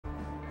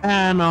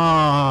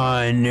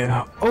Anon!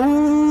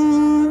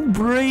 Oh,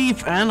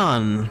 brave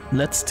Anon!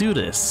 Let's do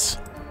this.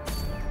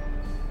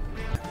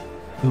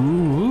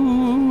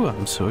 Ooh,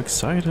 I'm so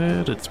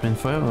excited. It's been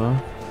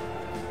forever.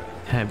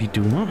 Happy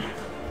Duma.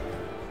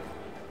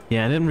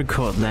 Yeah, I didn't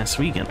record last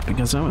weekend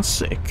because I was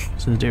sick,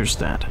 so there's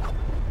that.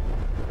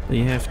 They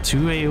have 2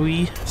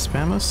 AoE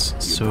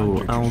spammers,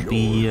 so I'll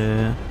be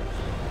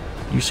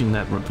using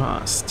that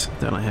riposte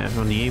that I have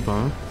on the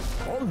A-bar.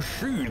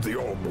 Unsheathe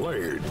your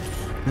blade.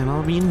 And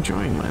I'll be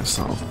enjoying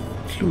myself.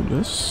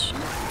 Clueless.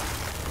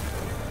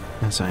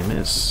 As I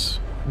miss.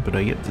 But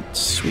I get the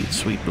sweet,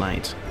 sweet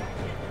blight.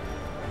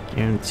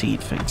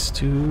 Guaranteed thanks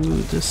to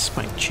the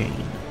spike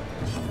chain.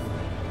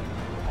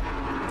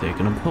 They're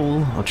gonna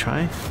pull, or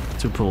try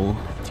to pull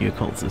the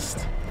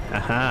occultist.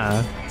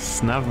 Aha!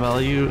 Snuff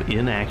value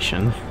in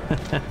action.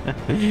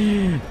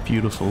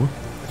 Beautiful.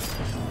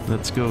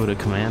 Let's go with a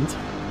command.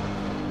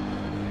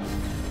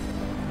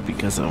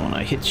 Because I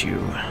wanna hit you.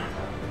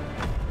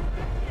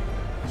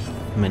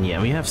 And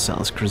yeah, we have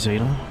Sal's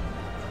Crusader.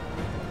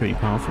 Pretty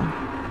powerful.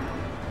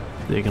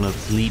 They're gonna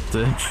lead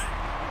the...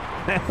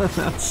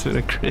 That's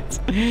a crit.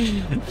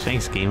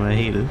 Thanks game, I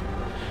hate it.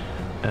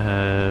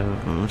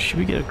 Should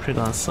we get a crit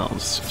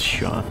ourselves?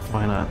 Sure,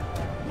 why not?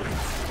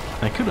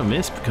 I could have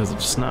missed because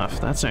of Snuff.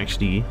 That's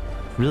actually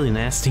really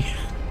nasty.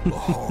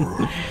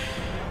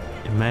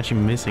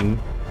 Imagine missing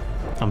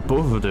on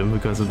both of them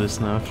because of the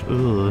Snuff.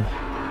 Ugh.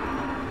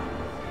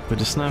 But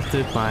the Snuff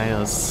did buy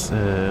us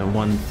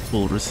 1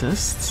 full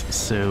resist,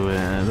 so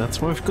that's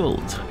worth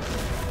gold.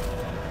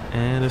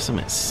 And there's a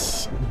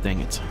miss.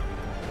 Dang it.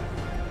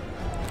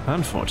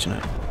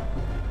 Unfortunate.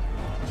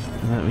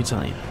 Let me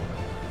tell you.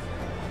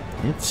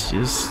 It's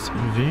just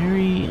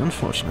very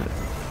unfortunate.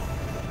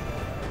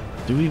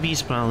 Do we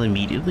V-Spell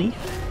immediately?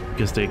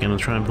 Because they're gonna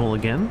try and pull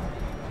again?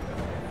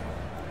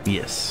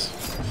 Yes.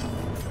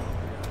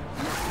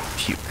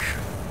 Puke.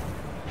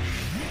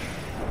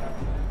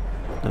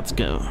 Let's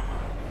go.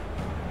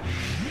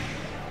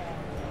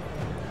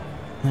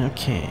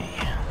 Okay.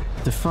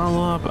 The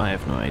follow-up, I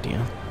have no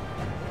idea.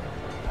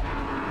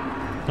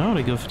 Oh,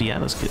 they go for the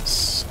Alice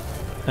Kiss.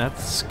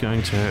 That's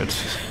going to hurt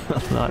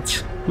a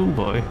lot. Oh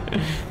boy.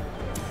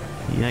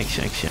 Yikes,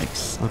 yikes,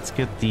 yikes. Let's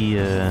get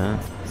the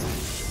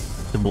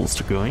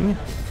bolster going.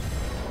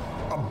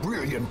 A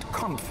brilliant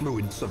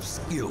confluence of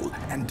skill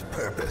and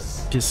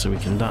purpose. Just so we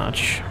can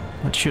dodge.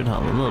 That should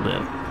help a little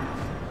bit.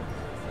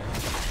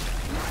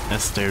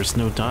 As there's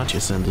no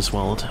dodges in this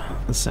world.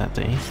 A sad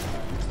day.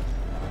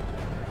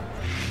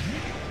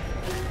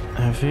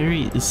 A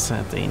very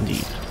sad day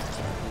indeed.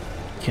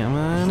 Come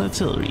on,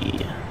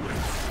 artillery.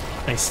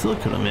 I still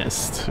could have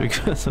missed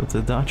because of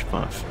the dodge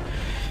buff.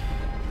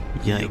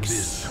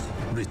 Yikes.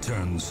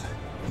 Returns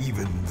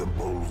even the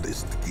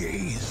boldest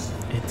gaze.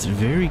 It's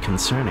very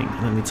concerning,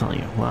 let me tell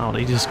you. Wow,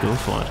 they just go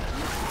for it.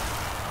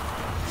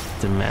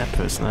 The mad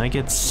person. I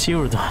get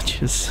 0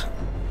 dodges.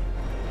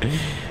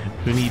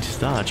 Who needs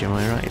dodge, am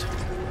I right?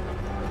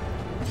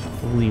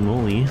 Holy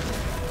moly.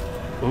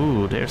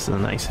 Ooh, there's a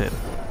nice hit.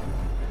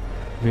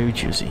 Very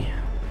juicy.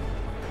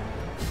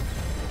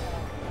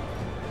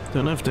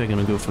 Don't know if they're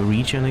gonna go for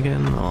regen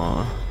again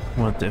or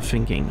what they're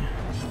thinking.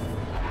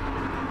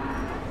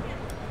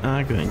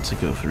 I'm going to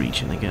go for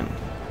regen again.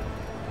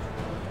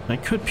 I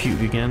could puke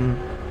again.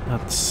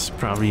 That's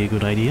probably a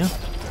good idea.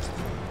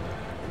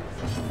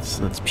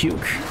 So let's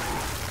puke.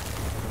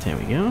 There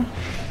we go.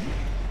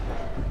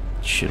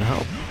 Should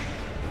help.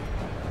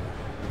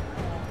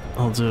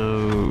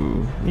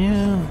 Although,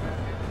 yeah,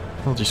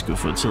 I'll just go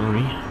for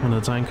artillery when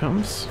the time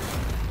comes.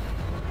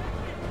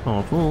 Oh,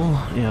 a pull.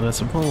 Yeah,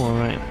 that's a pull,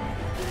 alright.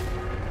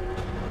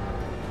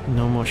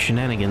 No more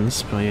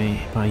shenanigans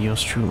by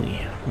yours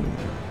truly.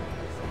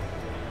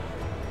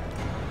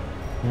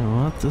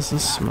 Now what does a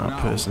smart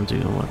person do?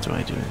 What do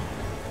I do?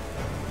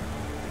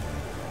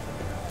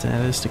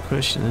 That is the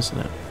question, isn't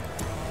it?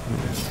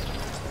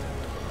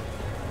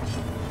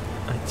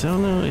 I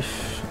don't know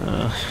if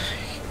I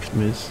could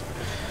miss.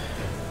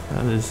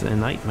 That is a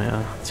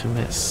nightmare to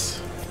miss.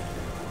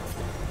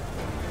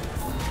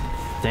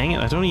 Dang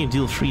it, I don't even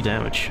deal 3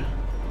 damage.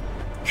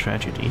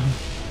 Tragedy.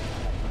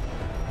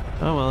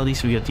 Oh well, at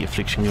least we got the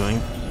affliction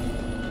going.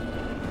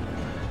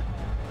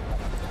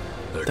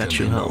 That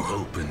should help. No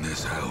hope in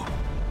this hell.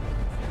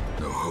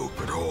 No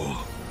hope at all.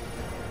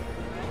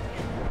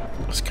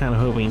 I was kind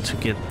of hoping to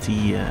get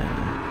the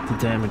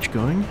damage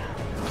going.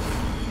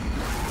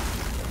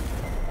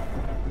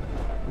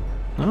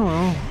 Oh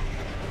well.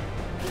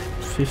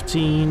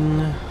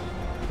 15.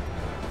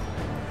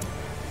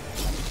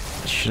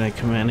 Should I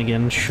command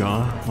again?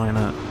 Sure, why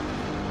not?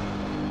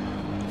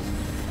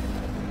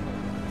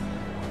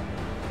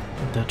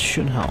 That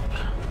should help.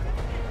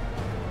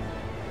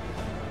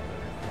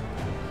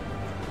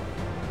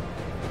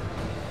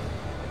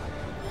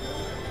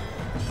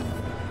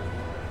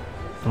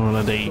 What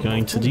are they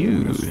going to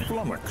do?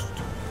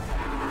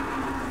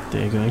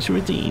 They're going to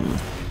redeem.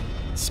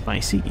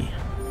 Spicy.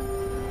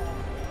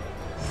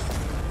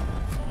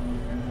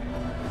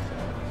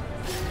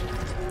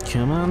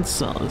 Come on,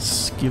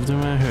 Solace. Give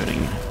them a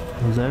hurting.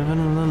 11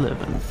 and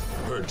 11.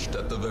 Her perched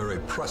at the very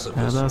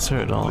precipice. That does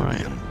hurt,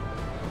 alright.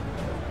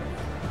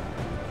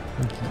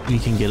 We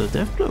can get a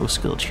death blow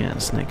skill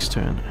chance next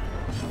turn.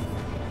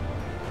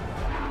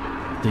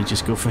 They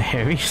just go for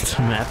Harry, the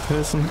mad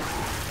person.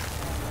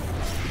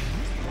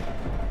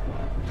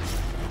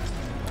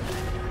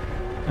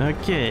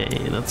 Okay,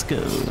 let's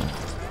go.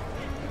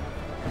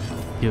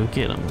 Go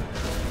get him.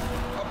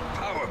 A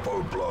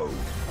powerful blow.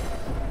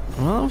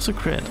 Well, that was a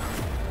crit.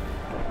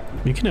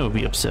 You can never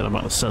be upset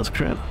about a stealth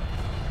crit.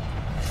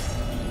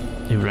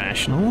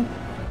 Irrational.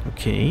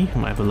 Okay,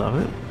 my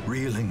beloved.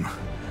 Reeling,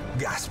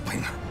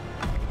 gasping,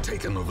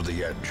 taken over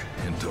the edge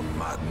into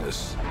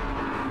madness.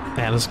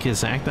 Alice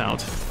kids act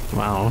out.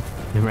 Wow,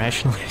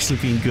 irrational actually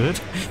being good.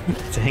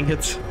 Dang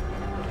it.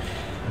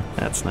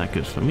 That's not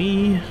good for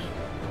me.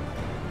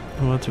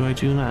 What do I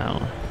do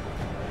now?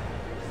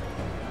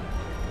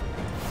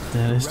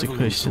 That is the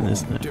question,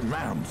 isn't it?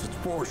 Demands its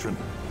portion.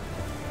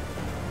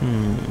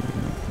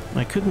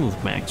 I could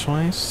move back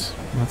twice.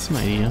 That's an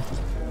idea.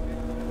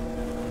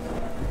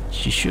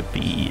 She should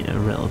be a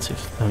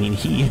relative. I mean,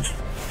 he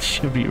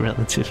should be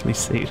relatively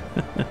safe.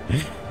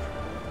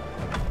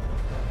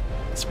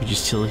 So we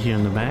just chill here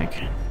in the back.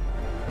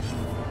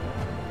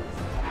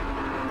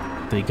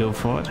 They go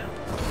for it.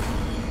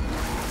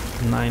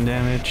 9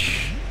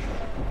 damage.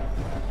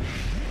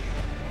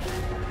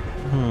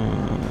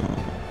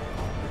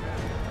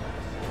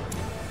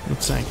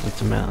 Looks like with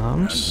the man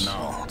arms. And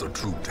now the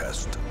true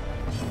test.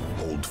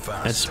 Hold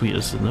fast. As sweet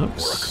as it Or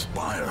looks.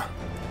 expire.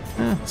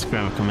 Let's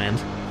grab a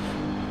command.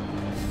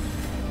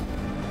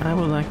 I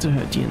would like to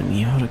hurt the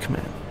enemy. Hold a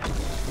command.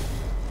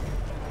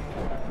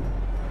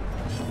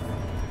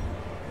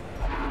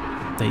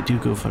 They do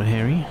go for the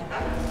Harry.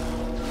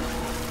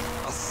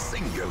 A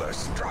singular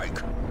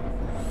strike.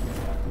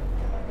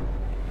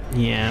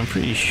 Yeah, I'm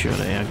pretty sure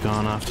they are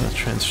gone after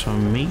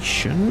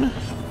transformation.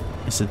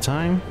 Is it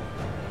time?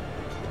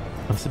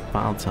 Or is it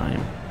ball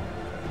time?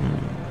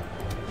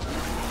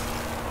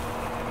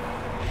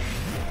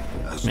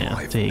 As Yeah,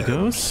 life there he ebbs,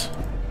 goes.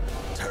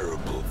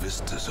 Terrible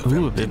vistas of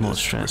Ooh, a bit more emptiness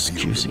stress.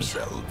 reveal Juicy.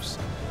 themselves.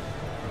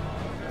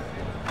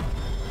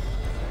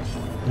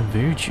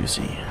 Very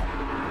juicy.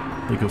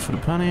 They go for the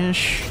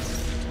punish.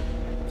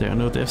 There are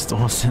no death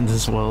stores in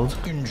this world.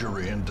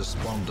 Injury and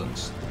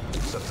despondence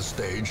set the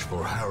stage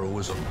for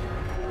heroism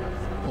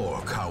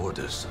or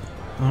cowardice.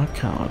 Or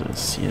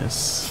cowardice,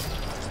 yes.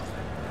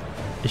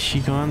 Is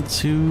she gone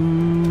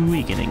to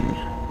weakening?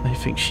 I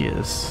think she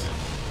is.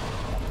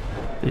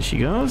 There she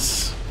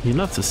goes. You'd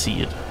love to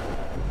see it.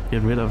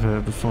 Get rid of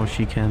her before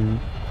she can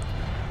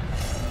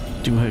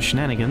do her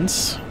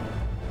shenanigans.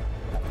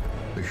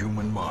 The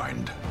human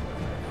mind,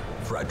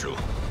 fragile,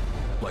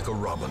 like a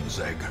robin's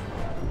egg.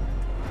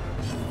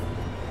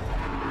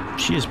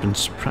 She has been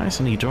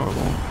surprisingly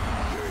adorable.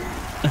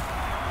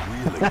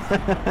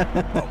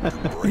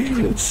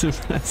 Really?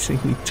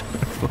 Surprisingly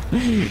adorable.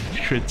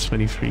 Crit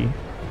 23.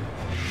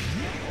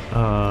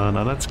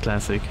 Now that's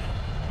classic.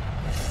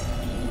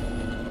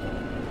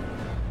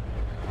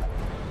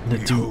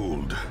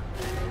 Behold,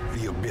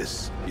 the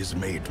abyss is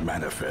made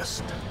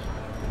manifest.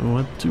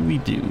 What do we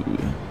do?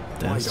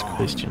 That's the Fight on.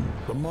 question.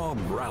 The mob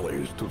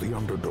rallies to the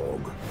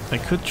underdog. I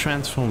could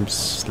transform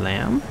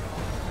Slam.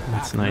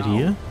 That's an Act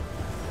idea. now.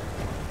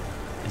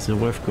 Is it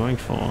worth going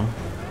for?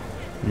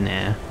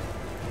 Nah.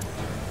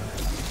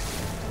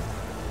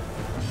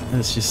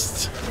 Let's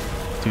just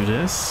do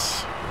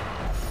this.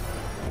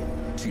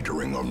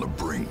 Teetering on the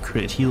brink.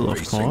 Crit heal, of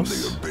facing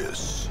course. the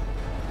abyss.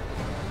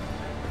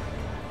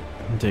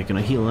 They're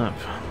gonna heal up.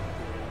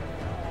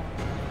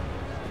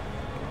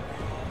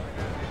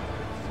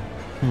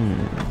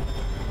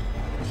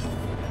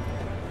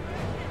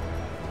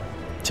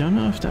 Don't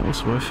know if that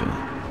was worth it.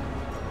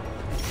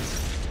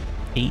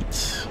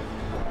 8.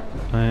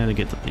 I had to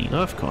get the bleed.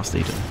 Oh, of course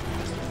they do.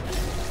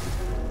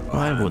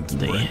 Why wouldn't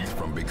they? Breath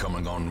from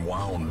becoming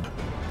unwound.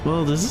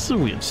 Well, this is a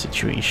weird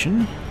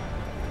situation.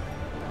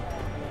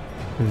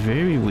 A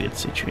very weird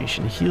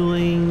situation.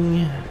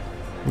 Healing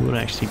would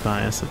actually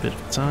buy us a bit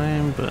of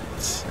time, but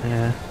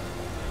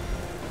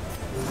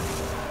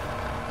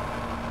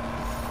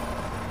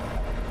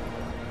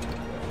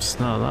it's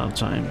not a lot of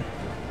time.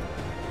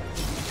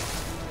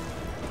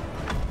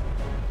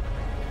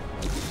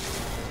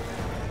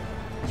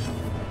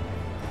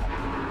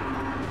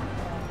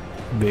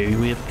 Very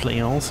weird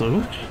play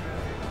also.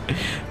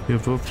 We're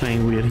both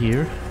playing weird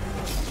here.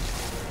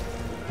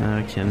 Now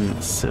I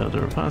can sell the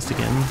riposte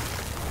again,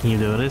 even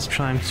though it is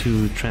trying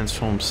to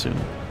transform soon.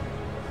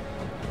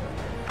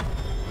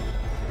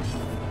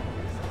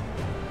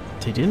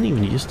 They didn't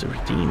even use the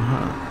redeem,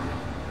 huh?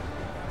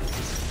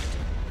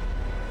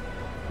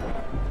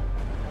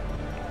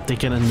 They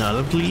get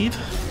another bleed?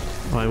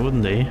 Why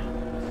wouldn't they?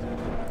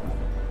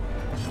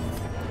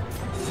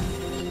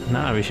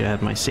 Now I wish I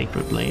had my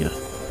sacred blade.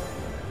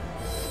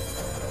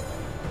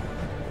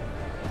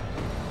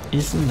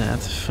 Isn't that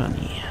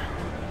funny?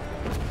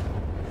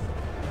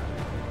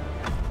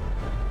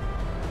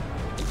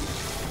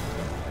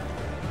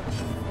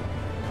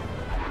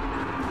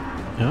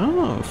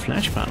 Oh,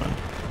 flash power.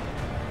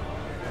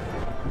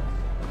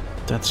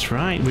 That's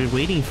right, we're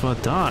waiting for a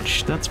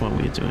dodge. That's what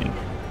we're doing.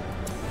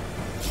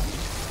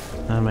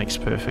 That makes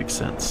perfect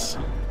sense.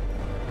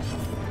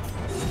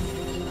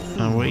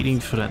 I'm waiting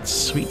for that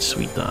sweet,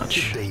 sweet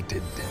dodge.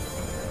 Sedated.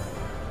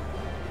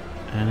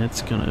 And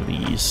it's gonna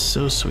be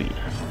so sweet.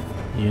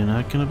 You're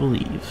not gonna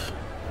believe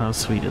how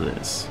sweet it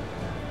is.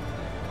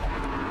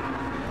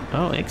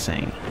 Oh,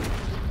 Xang.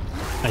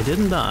 I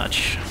didn't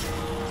dodge.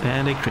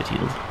 And I crit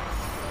healed.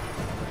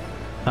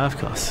 Of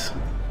course.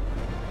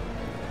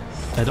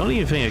 I don't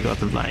even think I got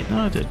the blind.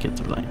 No, I did get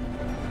the blind.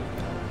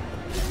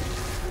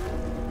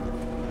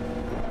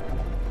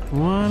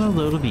 What a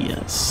load of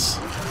BS.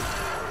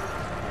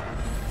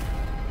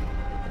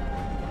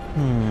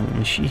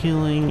 Is she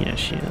healing? Yeah,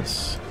 she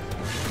is.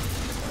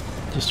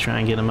 Just try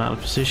and get him out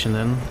of position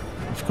then.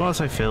 Of course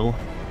I fail.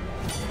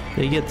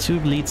 They get 2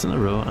 bleeds in a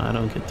row. I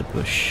don't get the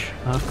push.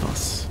 Of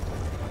course.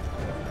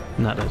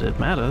 Not that it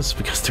matters,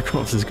 because the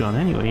corpse is gone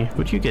anyway,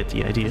 but you get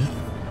the idea.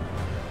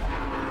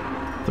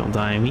 Don't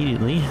die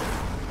immediately.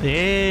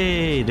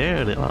 Hey,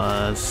 there it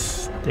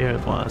was. There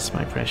it was,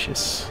 my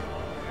precious.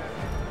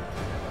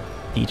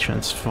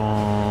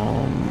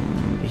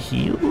 De-transform...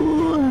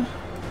 heal?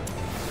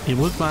 It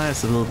would buy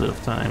us a little bit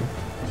of time.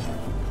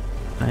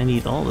 I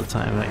need all the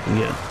time I can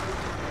get.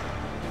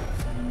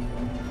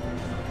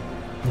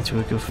 Need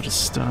to go for the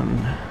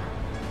stun.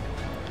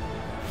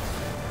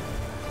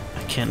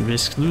 I can't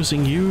risk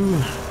losing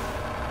you.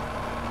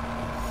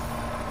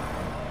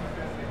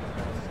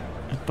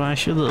 It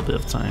buys you a little bit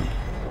of time.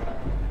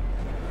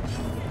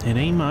 It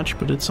ain't much,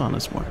 but it's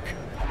honest work.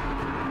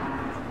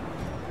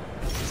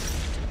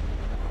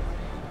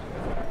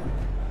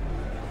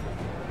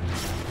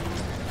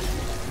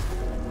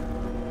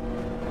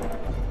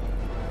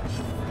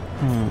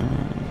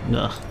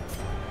 Ugh.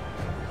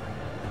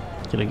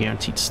 Get a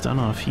guaranteed stun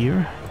off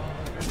here.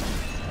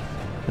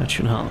 That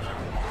should help.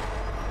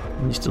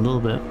 At least a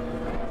little bit.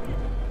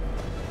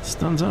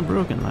 Stuns aren't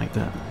broken like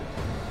that.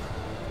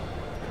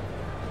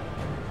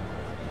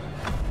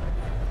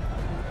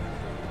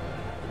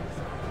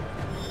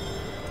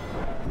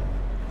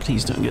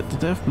 Please don't get the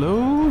death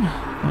blow.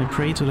 I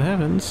pray to the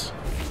heavens.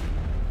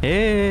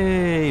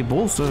 Hey,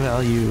 bolster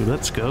value.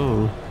 Let's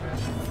go.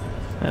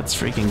 Let's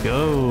freaking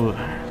go.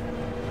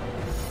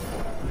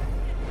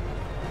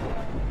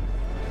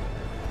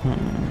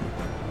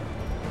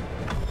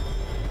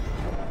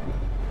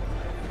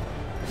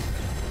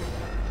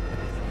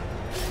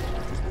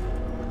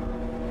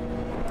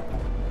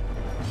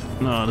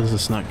 No, this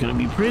is not gonna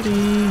be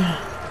pretty.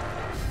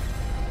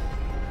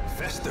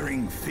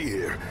 Festering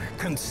fear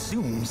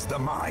consumes the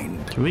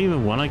mind. Do we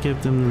even want to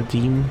give them the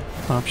redeem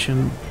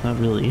option? Not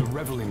really. The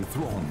reveling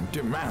throne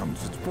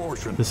demands its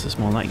portion. This is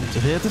more likely to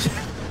hit.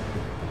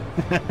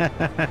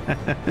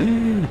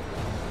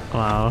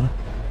 Wow.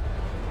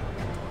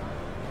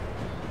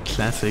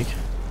 Classic.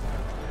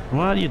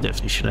 Well, you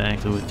definitely should have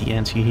acted with the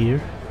anti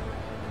here.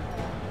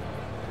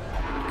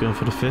 Going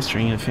for the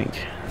festering, I think.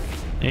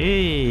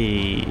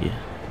 Hey!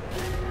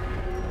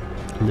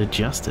 The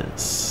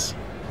justice.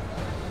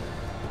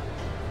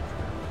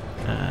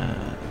 The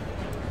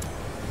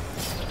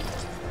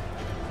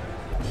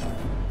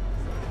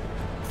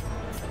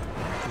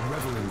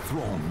reveling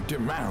throne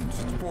demands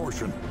its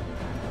portion.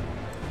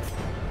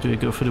 Do I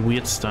go for the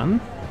weird stun?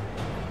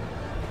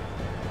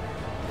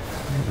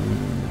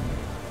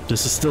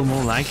 This is still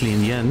more likely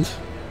in the end.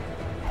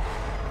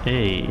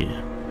 Hey.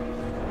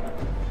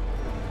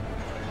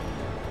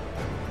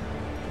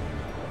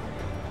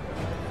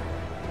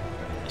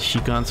 Is she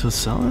gone to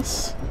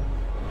Circus?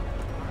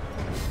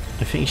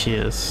 I think she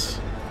is.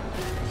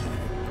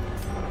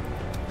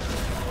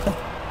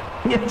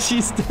 Yeah,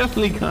 she's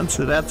definitely gone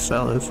to that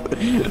Circus.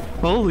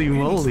 Holy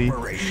moly.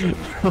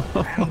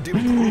 And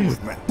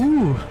improvement.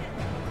 Ooh.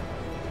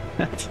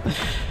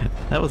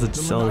 That was a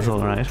Circus,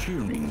 alright.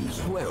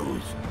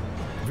 Swells.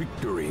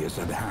 Victory is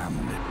at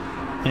hand.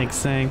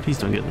 Xang, please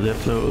don't get the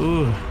death blow.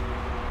 Ooh.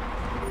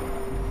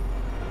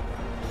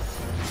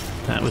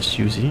 That was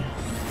juicy.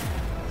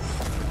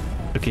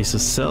 Okay, so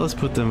Cells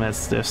put them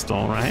as their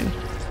stall, right?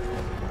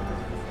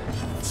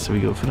 So we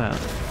go for that.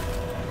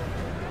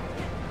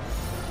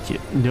 Yeah,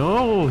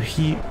 no,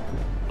 he...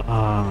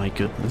 Oh my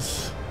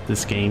goodness.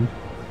 This game.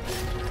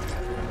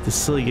 This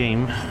silly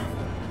game.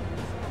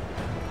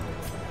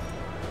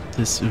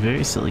 This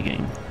very silly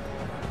game.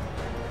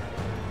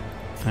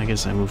 I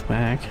guess I move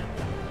back.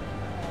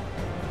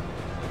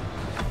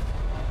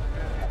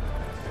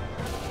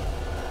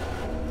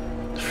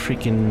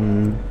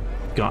 Freaking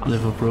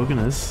Gauntlet of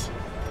Brokenness.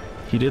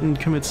 He didn't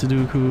commit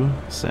Sudoku,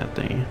 sad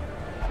day.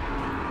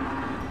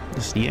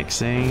 This is the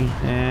Xang,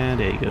 and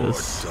there he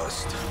goes.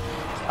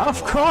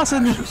 Of course,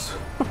 and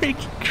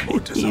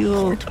freaking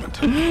heal.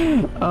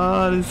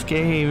 Oh, this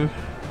game.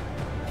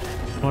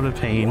 What a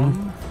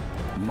pain.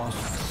 Must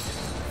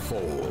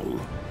fall.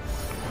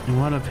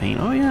 What a pain.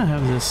 Oh yeah, I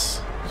have this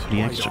for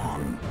the extra.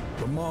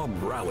 The mob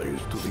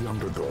rallies to the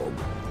underdog.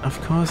 Of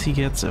course he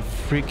gets a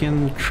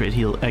freaking crit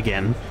heal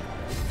again.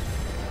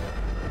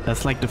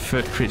 That's like the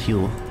third crit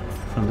heal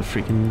from the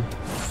freaking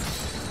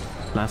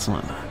last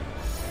one.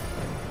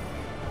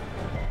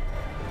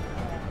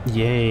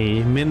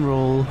 Yay, min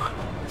roll.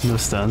 No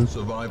stun.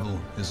 Survival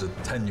is a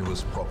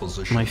tenuous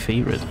proposition My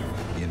favorite.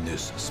 in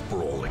this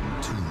sprawling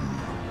tomb.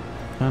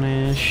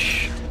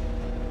 Punish.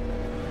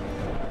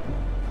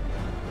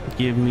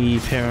 Give me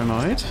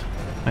paranoid,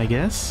 I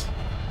guess.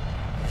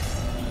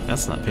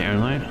 That's not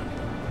paranoid.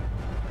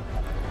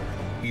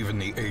 Even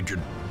the aged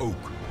oak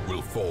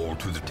will fall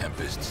to the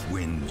tempest's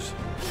winds.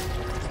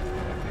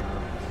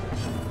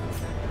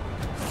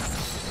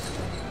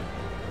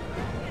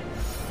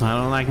 I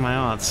don't like my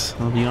odds,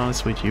 I'll be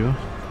honest with you.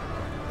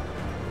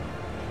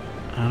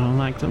 I don't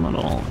like them at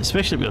all,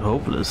 especially with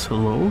Hopeless.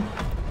 Hello?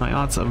 My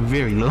odds are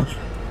very low.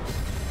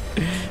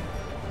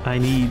 I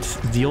need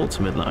the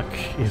ultimate luck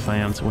if I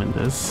am to win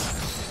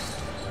this.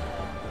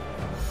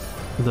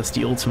 Does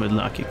the ultimate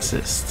luck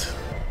exist?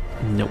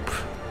 Nope.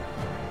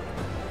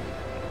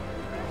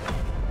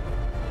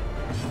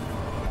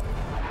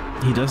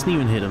 He doesn't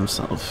even hit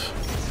himself.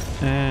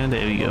 And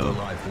there we go.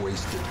 Life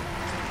wasted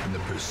in the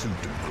pursuit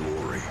of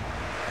glory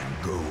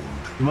and gold.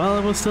 Well,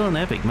 it was still an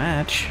epic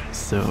match,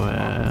 so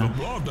The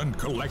blood and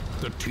collect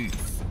the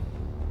teeth.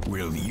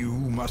 Will you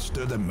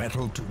muster the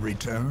metal to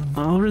return?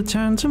 I'll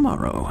return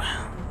tomorrow.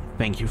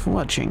 Thank you for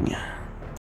watching.